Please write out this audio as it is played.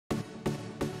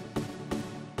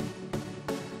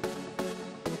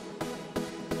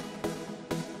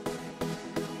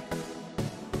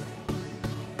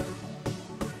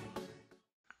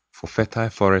For fertile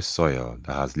forest soil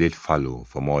that has laid fallow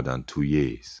for more than 2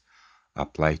 years,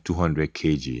 apply 200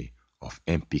 kg of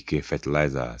NPK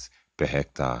fertilizers per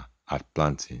hectare at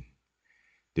planting.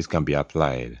 This can be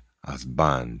applied as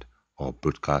band or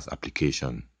broadcast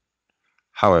application.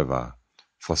 However,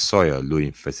 for soil low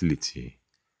in fertility,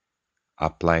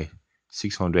 apply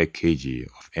 600 kg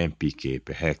of NPK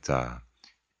per hectare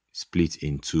split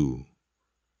in two,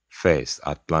 first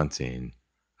at planting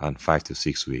and 5 to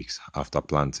 6 weeks after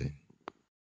planting.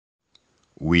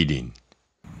 Weeding.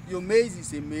 Your maize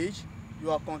is a maize.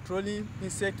 You are controlling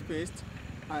insect pests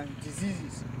and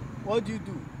diseases. What do?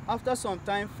 After some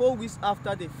time, 4 weeks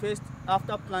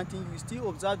after planting, you still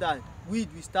observe that weed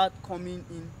will start coming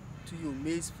in to your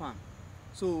maize farm.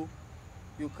 So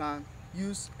you can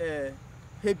use a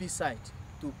herbicide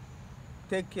to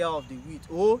take care of the weed,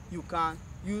 or you can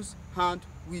use hand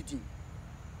weeding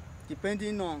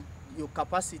depending on your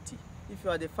capacity. If you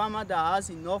are the farmer that has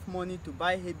enough money to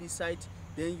buy herbicide,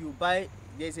 then you buy,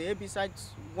 there's a herbicide,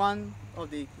 one of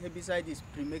the herbicide is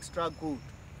Premextra Gold.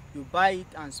 You buy it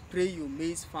and spray your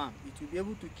maize farm. It will be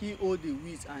able to kill all the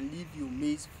weeds and leave your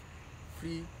maize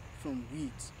free from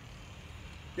weeds.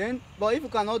 But if you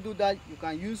cannot do that, you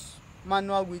can use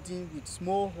manual weeding with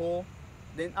small hoe.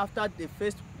 Then after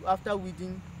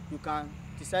weeding, you can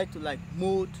decide to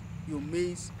mold your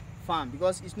maize farm,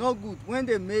 because it's not good when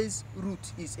the maize root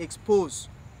is exposed.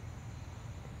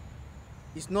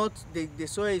 It's not, the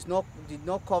soil did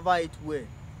not cover it well.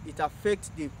 It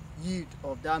affects the yield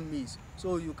of that maize.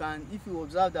 So you can, if you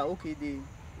observe that okay, the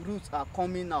roots are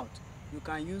coming out, you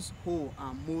can use hoe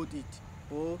and mold it.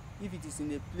 Or if it is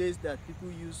in a place that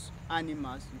people use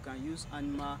animals, you can use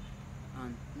animal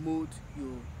and mold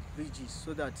your ridges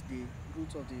so that the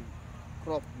roots of the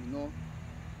crop will not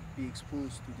be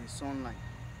exposed to the sunlight.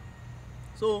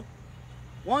 So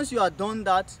once you are done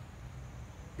that,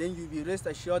 then you'll be rest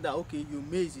assured that okay, your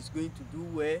maize is going to do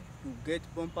well, you get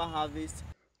bumper harvest.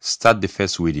 Start the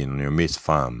first weeding on your maize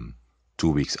farm 2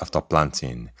 weeks after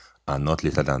planting and not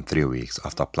later than 3 weeks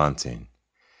after planting.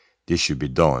 This should be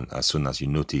done as soon as you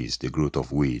notice the growth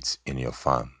of weeds in your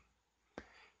farm.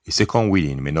 A second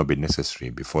weeding may not be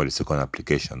necessary before the second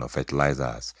application of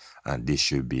fertilizers, and this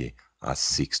should be at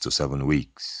 6 to 7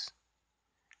 weeks.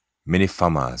 Many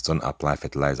farmers don't apply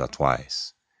fertilizer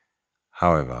twice.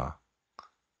 However,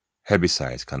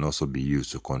 herbicides can also be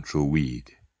used to control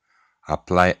weed.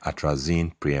 Apply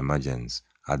atrazine pre-emergence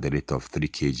at the rate of 3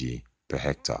 kg per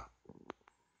hectare.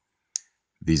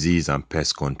 Disease and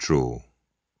pest control.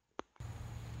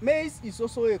 Maize is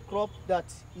also a crop that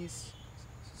is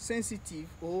sensitive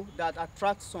or that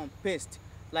attracts some pests,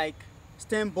 like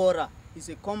stem borer is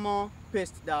a common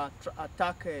pest that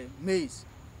attack maize.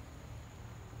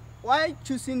 While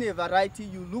choosing a variety,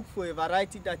 you look for a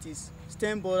variety that is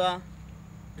stem borer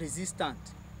resistant.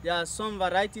 There are some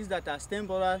varieties that are stem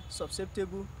borer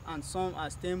susceptible and some are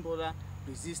stem borer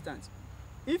resistant.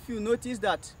 If you notice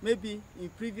that maybe in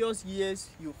previous years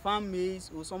you farm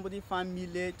maize or somebody farm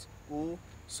millet or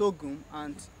sorghum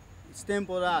and stem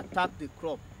borer attack the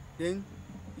crop, then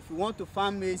if you want to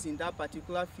farm maize in that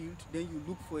particular field, then you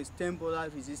look for a stem borer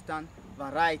resistant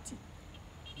variety.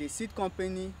 The seed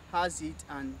company has it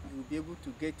and you will be able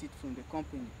to get it from the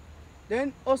company.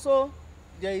 Then also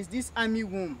there is this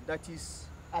armyworm that is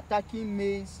attacking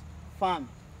maize farm.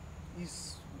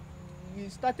 We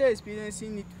started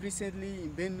experiencing it recently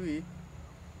in Benue,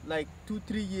 like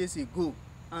 2-3 years ago,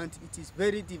 and it is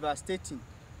very devastating.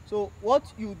 So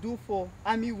what you do for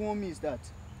armyworm is that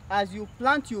as you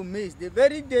plant your maize, the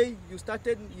very day you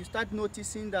start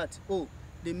noticing that oh,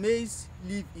 the maize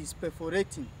leaf is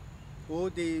perforating, or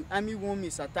the armyworm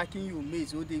is attacking your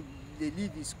maize, or the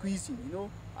leaf is squeezing, you know,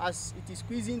 as it is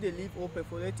squeezing the leaf or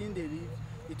perforating the leaf,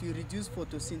 it will reduce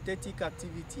photosynthetic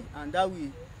activity, and that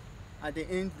will at the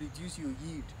end reduce your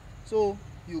yield. So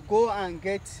you go and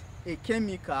get a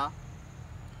chemical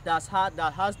that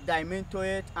has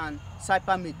dimethoate and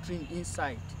cypermethrin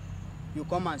inside. You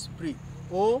come and spray,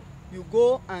 or you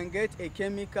go and get a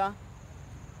chemical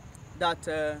that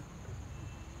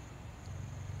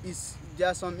there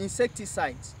are some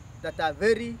insecticides that are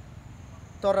very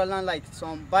tolerant, like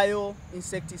some bio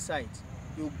insecticides.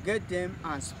 You get them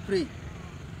and spray.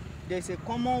 There's a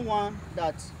common one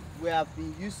that we have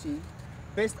been using.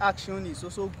 Pest action is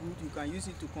also good. You can use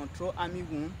it to control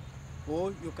armyworm,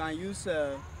 or you can use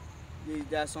there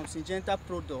are some Syngenta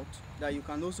products that you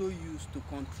can also use to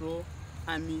control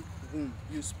armyworm.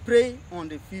 You spray on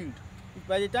the field. If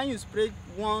by the time you spray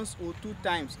once or 2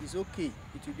 times, it's okay.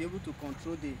 It will be able to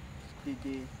control the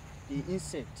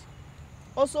insect.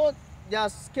 Also, there are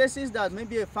cases that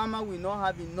maybe a farmer will not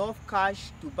have enough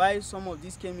cash to buy some of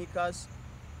these chemicals,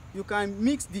 You can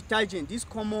mix detergent, this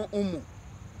common Omo,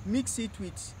 mix it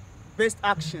with Best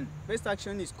Action. Best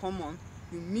Action is common.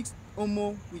 You mix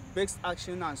Omo with Best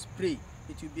Action and spray.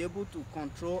 It will be able to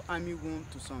control armyworm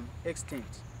to some extent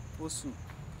also.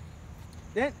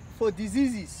 Then for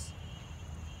diseases,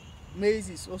 maize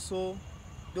is also,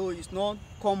 though it's not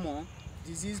common,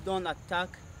 disease don't attack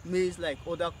maize like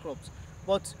other crops.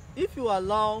 But if you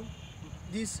allow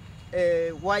this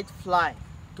white fly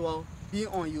to be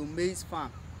on your maize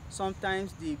farm,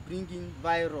 sometimes they bring in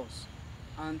virus,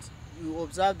 and you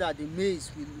observe that the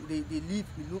maize the leaf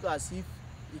will look as if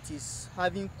it is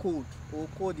having cold, or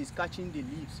cold is catching the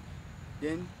leaves.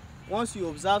 Then once you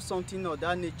observe something of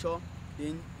that nature,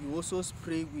 then you also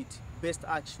spray with Best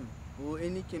Action or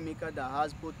any chemical that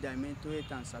has both dimethoate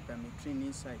and cypermethrin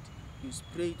inside. You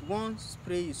spray it. One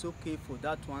spray is okay for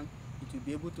that one. It will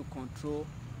be able to control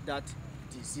that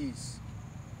disease.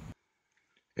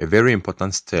 A very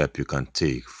important step you can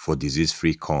take for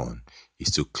disease-free corn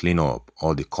is to clean up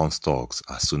all the corn stalks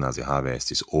as soon as the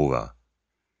harvest is over.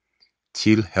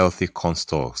 Till healthy corn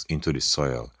stalks into the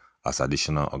soil as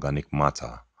additional organic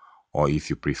matter, or if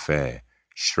you prefer,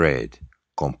 shred,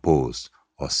 compost,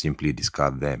 or simply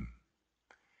discard them.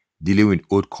 Dealing with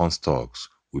old corn stalks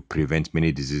will prevent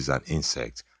many diseases and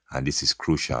insects, and this is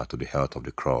crucial to the health of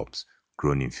the crops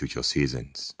grown in future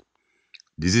seasons.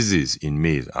 Diseases in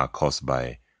maize are caused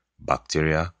by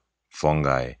bacteria,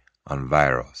 fungi, and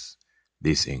virus.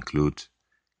 These include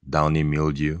downy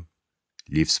mildew,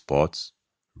 leaf spots,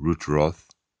 root rot,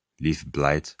 leaf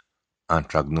blight,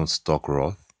 anthracnose stalk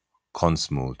rot, corn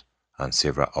smut, and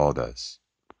several others.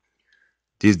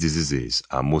 These diseases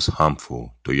are most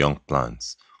harmful to young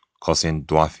plants, causing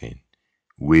dwarfing,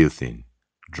 wilting,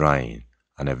 drying,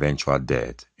 and eventual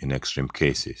death in extreme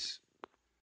cases.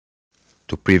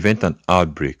 To prevent an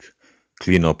outbreak,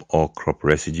 clean up all crop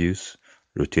residues,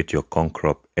 rotate your corn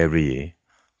crop every year,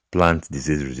 plant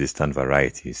disease-resistant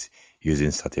varieties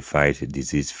using certified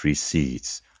disease-free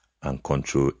seeds, and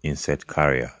control insect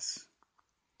carriers.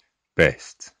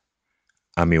 Pest,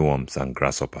 armyworms and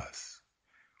grasshoppers.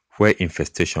 Where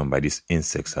infestation by these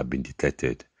insects have been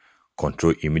detected,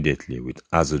 control immediately with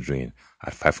azodrine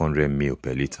at 500 ml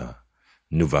per liter,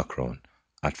 Nuvacron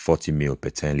at 40 ml per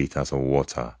 10 liters of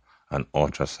water, and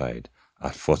Ultracide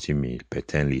at 40 ml per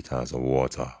 10 liters of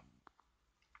water.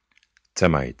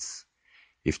 Termites.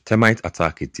 If termite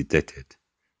attack is detected,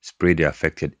 spray the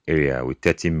affected area with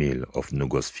 30 ml of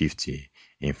Nugos 50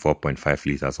 in 4.5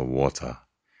 liters of water.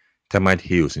 Termite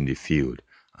hills in the field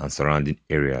and surrounding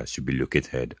areas should be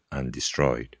located and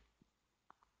destroyed.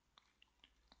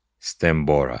 Stem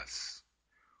borers.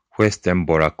 Where stem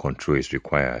borer control is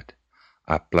required,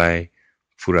 apply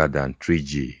Furadan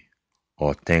 3G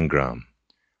or 10 gram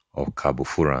of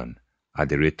carbofuran at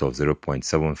the rate of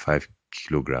 0.75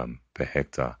 kg per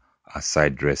hectare as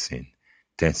side dressing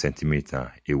 10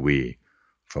 cm away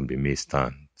from the maize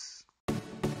stand.